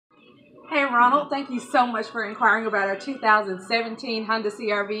Hey Ronald, thank you so much for inquiring about our 2017 Honda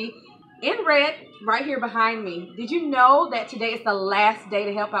CRV in red right here behind me. Did you know that today is the last day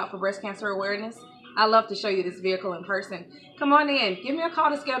to help out for breast cancer awareness? I'd love to show you this vehicle in person. Come on in. Give me a call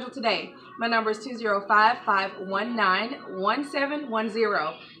to schedule today. My number is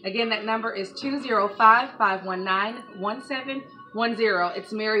 205-519-1710. Again, that number is 205-519-1710.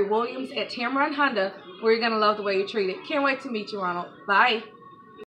 It's Mary Williams at Tameron Honda, where you're going to love the way you're treated. Can't wait to meet you, Ronald. Bye.